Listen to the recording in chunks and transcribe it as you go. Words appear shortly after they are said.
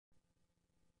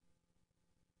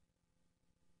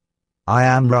I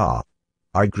am Ra.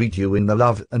 I greet you in the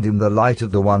love and in the light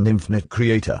of the one infinite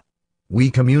creator.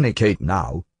 We communicate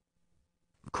now.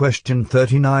 Question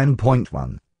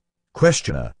 39.1.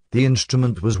 Questioner, the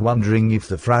instrument was wondering if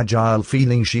the fragile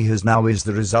feeling she has now is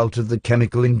the result of the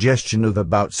chemical ingestion of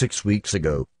about 6 weeks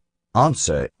ago.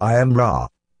 Answer, I am Ra.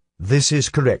 This is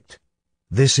correct.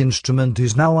 This instrument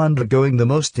is now undergoing the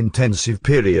most intensive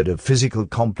period of physical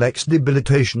complex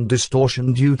debilitation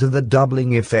distortion due to the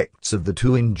doubling effects of the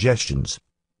 2 ingestions.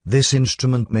 This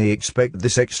instrument may expect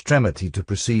this extremity to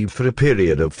proceed for a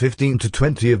period of 15 to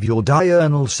 20 of your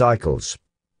diurnal cycles.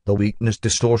 The weakness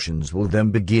distortions will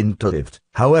then begin to lift,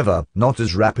 however, not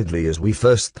as rapidly as we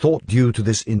first thought due to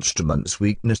this instrument's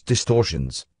weakness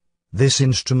distortions. This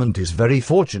instrument is very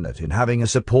fortunate in having a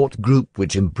support group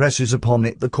which impresses upon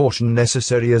it the caution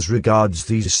necessary as regards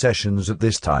these sessions at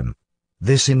this time.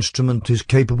 This instrument is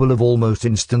capable of almost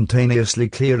instantaneously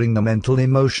clearing the mental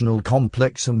emotional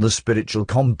complex and the spiritual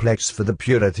complex for the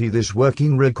purity this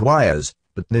working requires,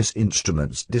 but this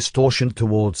instrument's distortion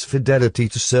towards fidelity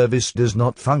to service does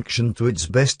not function to its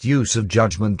best use of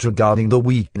judgment regarding the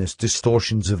weakness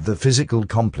distortions of the physical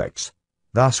complex.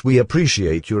 Thus we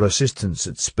appreciate your assistance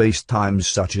at space-times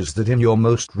such as that in your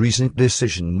most recent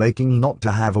decision-making not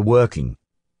to have a working.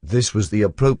 This was the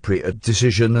appropriate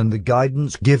decision and the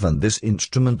guidance given this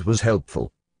instrument was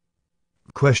helpful.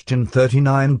 Question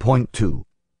 39.2.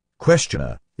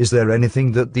 Questioner, is there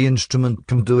anything that the instrument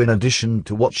can do in addition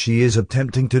to what she is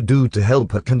attempting to do to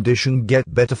help her condition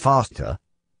get better faster?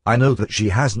 I know that she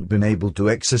hasn't been able to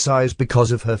exercise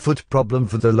because of her foot problem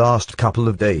for the last couple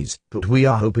of days, but we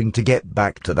are hoping to get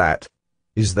back to that.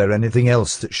 Is there anything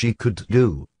else that she could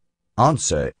do?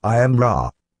 Answer, I am Ra.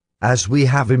 As we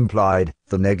have implied,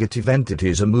 the negative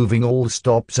entities are moving all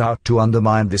stops out to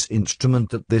undermine this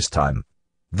instrument at this time.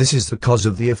 This is the cause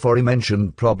of the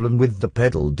aforementioned problem with the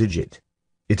pedal digit.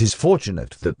 It is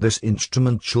fortunate that this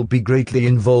instrument shall be greatly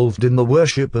involved in the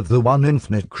worship of the one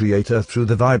infinite creator through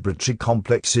the vibratory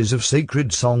complexes of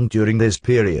sacred song during this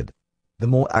period. The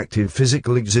more active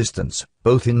physical existence,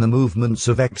 both in the movements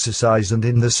of exercise and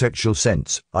in the sexual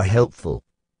sense, are helpful.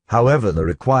 However, the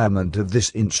requirement of this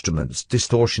instrument's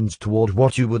distortions toward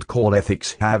what you would call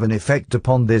ethics have an effect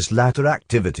upon this latter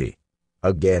activity.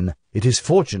 Again, it is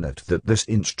fortunate that this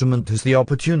instrument has the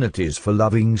opportunities for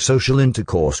loving social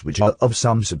intercourse which are of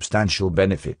some substantial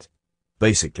benefit.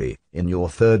 Basically, in your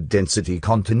third density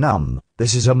continuum,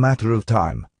 this is a matter of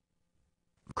time.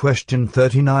 Question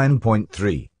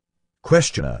 39.3.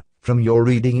 Questioner, from your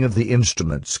reading of the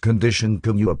instrument's condition,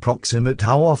 can you approximate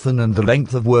how often and the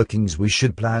length of workings we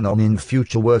should plan on in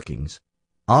future workings?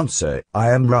 Answer,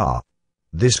 I am Ra.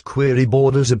 This query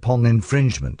borders upon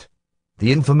infringement.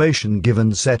 The information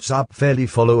given sets up fairly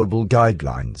followable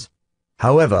guidelines.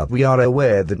 However, we are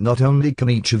aware that not only can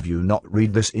each of you not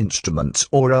read this instrument's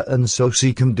aura and so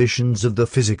see conditions of the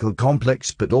physical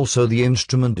complex, but also the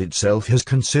instrument itself has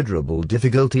considerable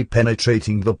difficulty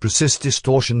penetrating the precise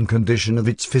distortion condition of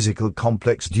its physical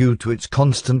complex due to its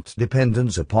constant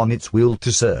dependence upon its will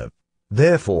to serve.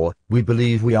 Therefore, we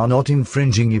believe we are not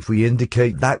infringing if we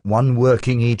indicate that one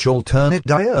working each alternate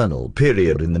diurnal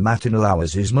period in the matinal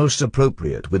hours is most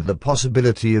appropriate, with the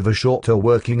possibility of a shorter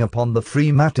working upon the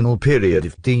free matinal period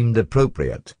if deemed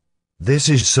appropriate. This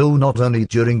is so not only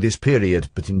during this period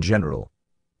but in general.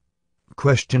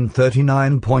 Question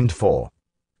 39.4.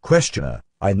 Questioner,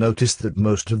 I noticed that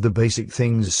most of the basic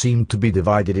things seem to be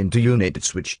divided into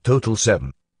units which total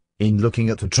 7. In looking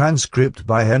at a transcript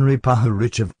by Henry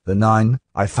Paharich of The Nine,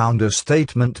 I found a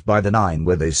statement by The Nine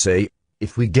where they say,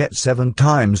 if we get 7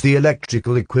 times the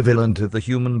electrical equivalent of the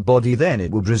human body, then it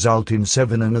would result in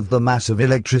 7 of the mass of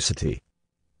electricity.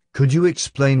 Could you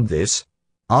explain this?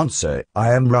 Answer,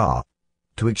 I am Ra.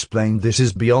 To explain this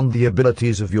is beyond the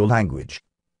abilities of your language.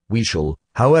 We shall,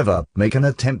 however, make an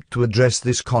attempt to address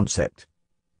this concept.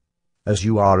 As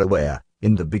you are aware,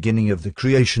 in the beginning of the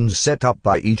creations set up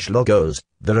by each logos,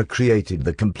 there are created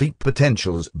the complete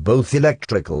potentials, both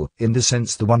electrical, in the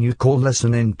sense the one you call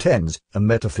lesson intends, and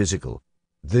metaphysical.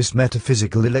 This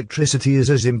metaphysical electricity is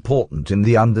as important in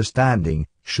the understanding,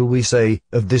 shall we say,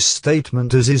 of this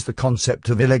statement as is the concept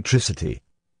of electricity.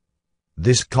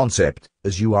 This concept,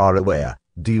 as you are aware,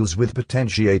 deals with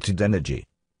potentiated energy.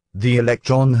 The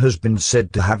electron has been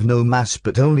said to have no mass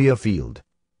but only a field.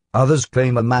 Others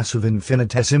claim a mass of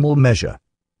infinitesimal measure.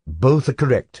 Both are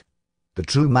correct. The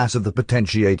true mass of the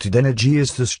potentiated energy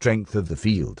is the strength of the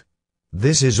field.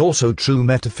 This is also true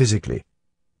metaphysically.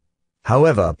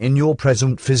 However, in your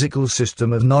present physical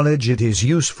system of knowledge, it is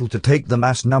useful to take the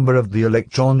mass number of the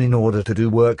electron in order to do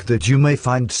work that you may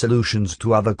find solutions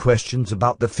to other questions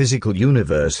about the physical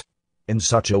universe. In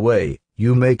such a way,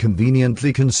 you may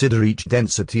conveniently consider each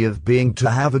density of being to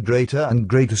have a greater and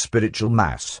greater spiritual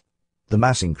mass. The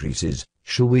mass increases,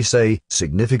 shall we say,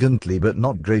 significantly but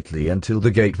not greatly until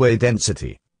the gateway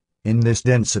density. In this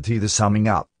density the summing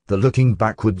up, the looking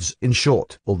backwards, in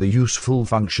short, all the useful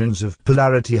functions of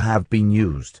polarity have been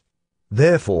used.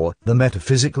 Therefore, the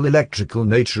metaphysical electrical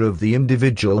nature of the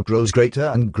individual grows greater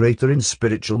and greater in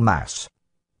spiritual mass.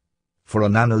 For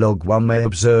an analogue one may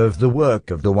observe the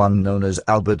work of the one known as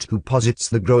Albert, who posits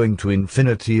the growing to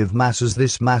infinity of mass as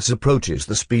this mass approaches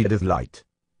the speed of light.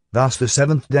 Thus the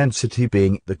seventh density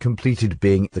being the completed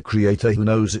being, the creator who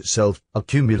knows itself,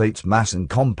 accumulates mass and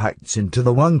compacts into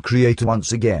the one creator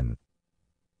once again.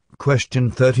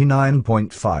 Question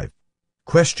 39.5.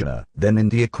 Questioner: then in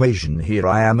the equation here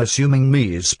I am assuming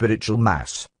me is spiritual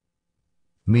mass.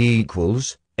 Me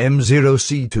equals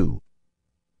M0C2.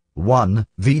 1,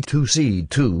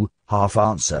 V2C2, half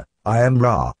answer, I am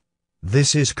Ra.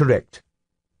 This is correct.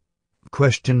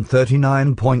 Question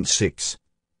 39.6.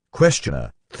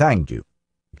 Questioner: thank you.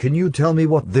 Can you tell me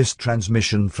what this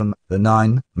transmission from the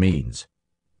 9 means?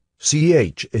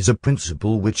 CH is a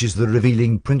principle which is the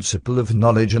revealing principle of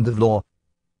knowledge and of law.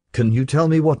 Can you tell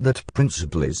me what that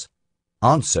principle is?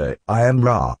 Answer: I am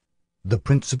Ra. The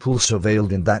principle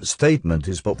surveilled in that statement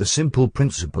is but the simple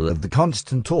principle of the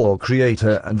constant or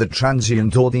creator and the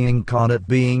transient or the incarnate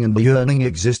being and the yearning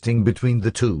existing between the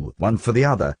two, one for the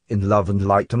other, in love and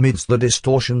light amidst the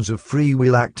distortions of free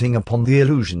will acting upon the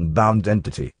illusion-bound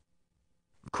entity.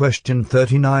 Question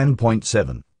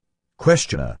 39.7.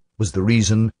 Questioner: was the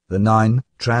reason the 9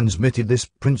 transmitted this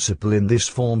principle in this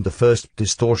form the first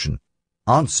distortion?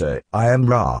 Answer: I am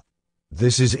Ra.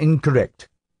 This is incorrect.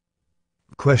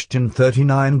 Question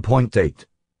 39.8.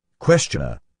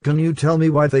 Questioner: can you tell me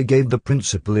why they gave the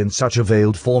principle in such a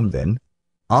veiled form then?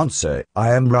 Answer: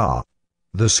 I am Ra.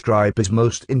 The scribe is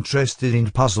most interested in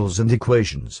puzzles and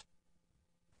equations.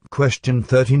 Question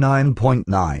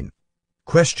 39.9.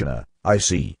 Questioner: I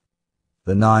see.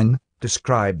 The 9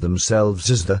 describe themselves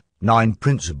as the 9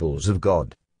 principles of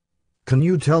God. Can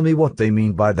you tell me what they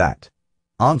mean by that?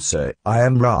 Answer: I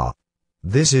am Ra.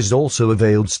 This is also a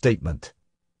veiled statement.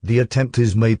 The attempt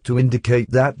is made to indicate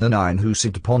that the 9 who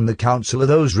sit upon the council are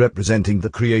those representing the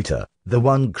Creator, the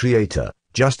one Creator,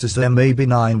 just as there may be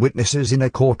 9 witnesses in a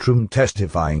courtroom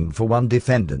testifying for one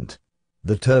defendant.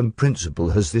 The term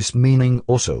principle has this meaning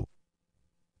also.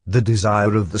 The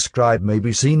desire of the scribe may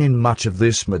be seen in much of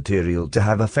this material to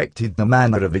have affected the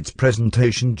manner of its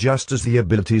presentation, just as the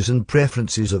abilities and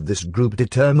preferences of this group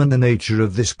determine the nature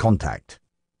of this contact.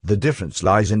 The difference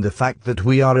lies in the fact that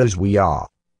we are as we are.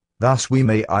 Thus we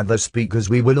may either speak as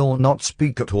we will or not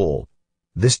speak at all.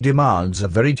 This demands a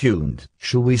very tuned,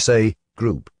 shall we say,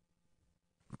 group.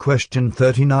 Question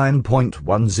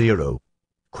 39.10.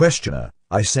 Questioner: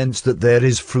 I sense that there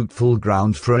is fruitful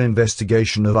ground for an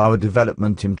investigation of our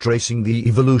development in tracing the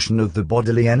evolution of the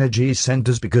bodily energy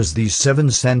centers, because these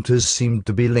 7 centers seem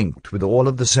to be linked with all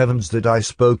of the 7s that I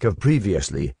spoke of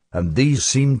previously, and these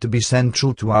seem to be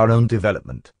central to our own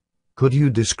development. Could you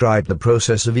describe the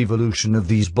process of evolution of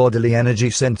these bodily energy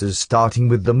centers, starting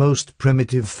with the most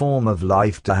primitive form of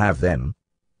life to have them?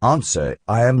 Answer: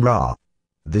 I am Ra.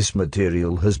 This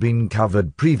material has been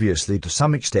covered previously to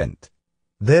some extent.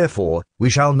 Therefore, we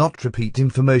shall not repeat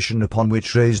information upon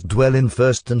which rays dwell in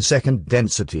first and second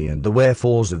density and the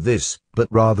wherefores of this,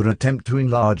 but rather attempt to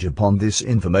enlarge upon this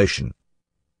information.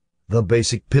 The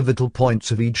basic pivotal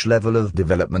points of each level of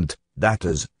development, that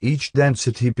is, each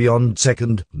density beyond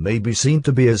second, may be seen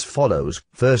to be as follows.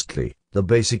 Firstly, the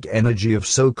basic energy of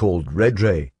so-called red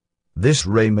ray. This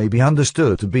ray may be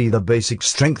understood to be the basic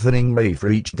strengthening ray for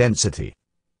each density.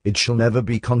 It shall never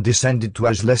be condescended to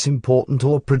as less important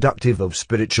or productive of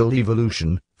spiritual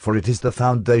evolution, for it is the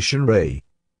foundation ray.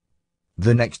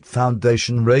 The next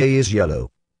foundation ray is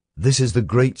yellow. This is the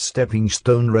great stepping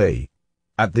stone ray.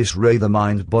 At this ray the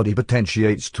mind-body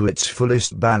potentiates to its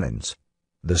fullest balance.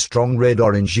 The strong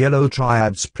red-orange-yellow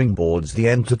triad springboards the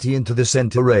entity into the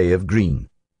center ray of green.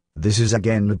 This is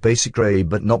again a basic ray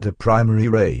but not a primary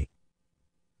ray.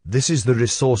 This is the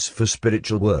resource for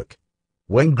spiritual work.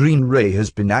 When green ray has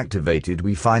been activated,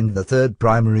 we find the third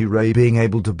primary ray being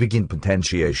able to begin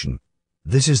potentiation.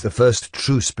 This is the first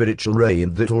true spiritual ray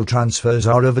in that all transfers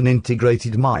are of an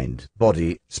integrated mind,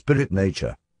 body, spirit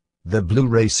nature. The blue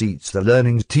ray seats the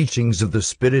learnings, teachings of the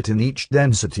spirit in each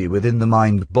density within the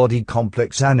mind-body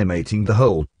complex, animating the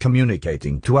whole,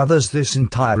 communicating to others this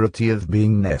entirety of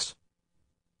beingness.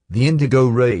 The indigo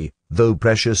ray, though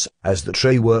precious, as the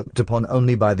tray worked upon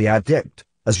only by the adept,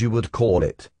 as you would call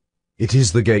it. It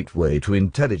is the gateway to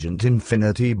intelligent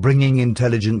infinity, bringing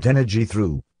intelligent energy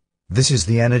through. This is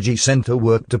the energy center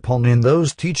worked upon in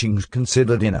those teachings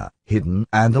considered inner, hidden,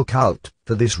 and occult,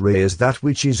 for this ray is that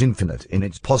which is infinite in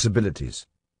its possibilities.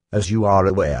 As you are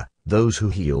aware, those who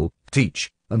heal, teach,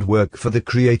 and work for the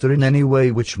Creator in any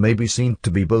way which may be seen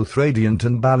to be both radiant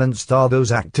and balanced are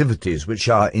those activities which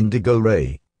are indigo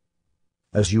ray.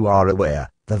 As you are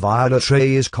aware, the violet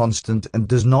ray is constant and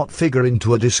does not figure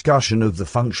into a discussion of the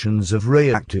functions of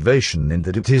ray activation in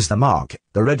that it is the mark,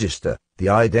 the register, the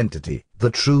identity, the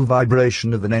true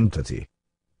vibration of an entity.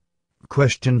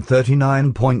 Question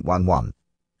 39.11.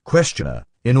 Questioner: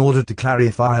 in order to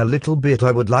clarify a little bit,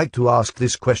 I would like to ask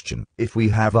this question. If we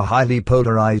have a highly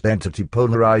polarized entity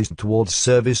polarized towards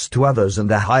service to others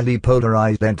and a highly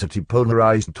polarized entity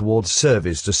polarized towards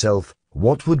service to self,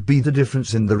 what would be the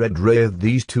difference in the red ray of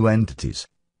these two entities?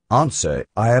 Answer: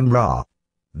 I am Ra.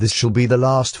 This shall be the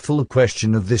last full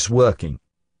question of this working.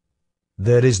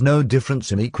 There is no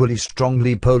difference in equally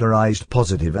strongly polarized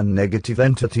positive and negative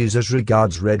entities as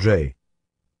regards red ray.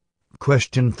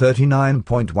 Question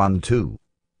 39.12.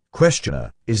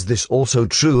 Questioner: is this also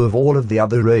true of all of the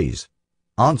other rays?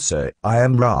 Answer: I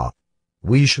am Ra.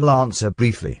 We shall answer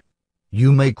briefly.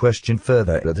 You may question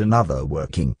further at another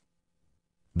working.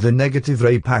 The negative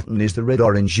ray pattern is the red,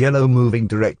 orange, yellow moving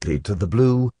directly to the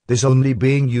blue, this only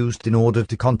being used in order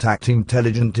to contact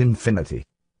intelligent infinity.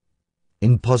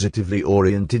 In positively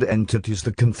oriented entities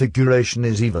the configuration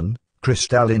is even,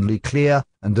 crystallinely clear,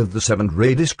 and of the seventh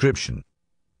ray description.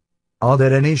 Are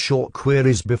there any short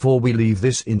queries before we leave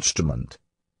this instrument?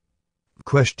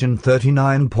 Question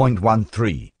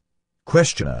 39.13.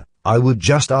 Questioner: I would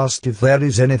just ask if there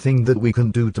is anything that we can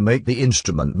do to make the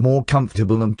instrument more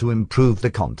comfortable and to improve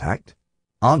the contact?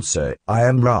 Answer: I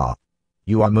am Ra.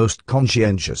 You are most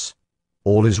conscientious.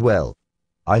 All is well.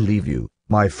 I leave you,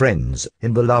 my friends,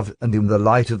 in the love and in the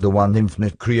light of the one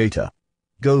infinite Creator.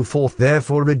 Go forth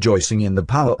therefore rejoicing in the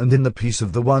power and in the peace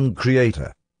of the one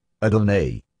Creator.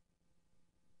 Adonai.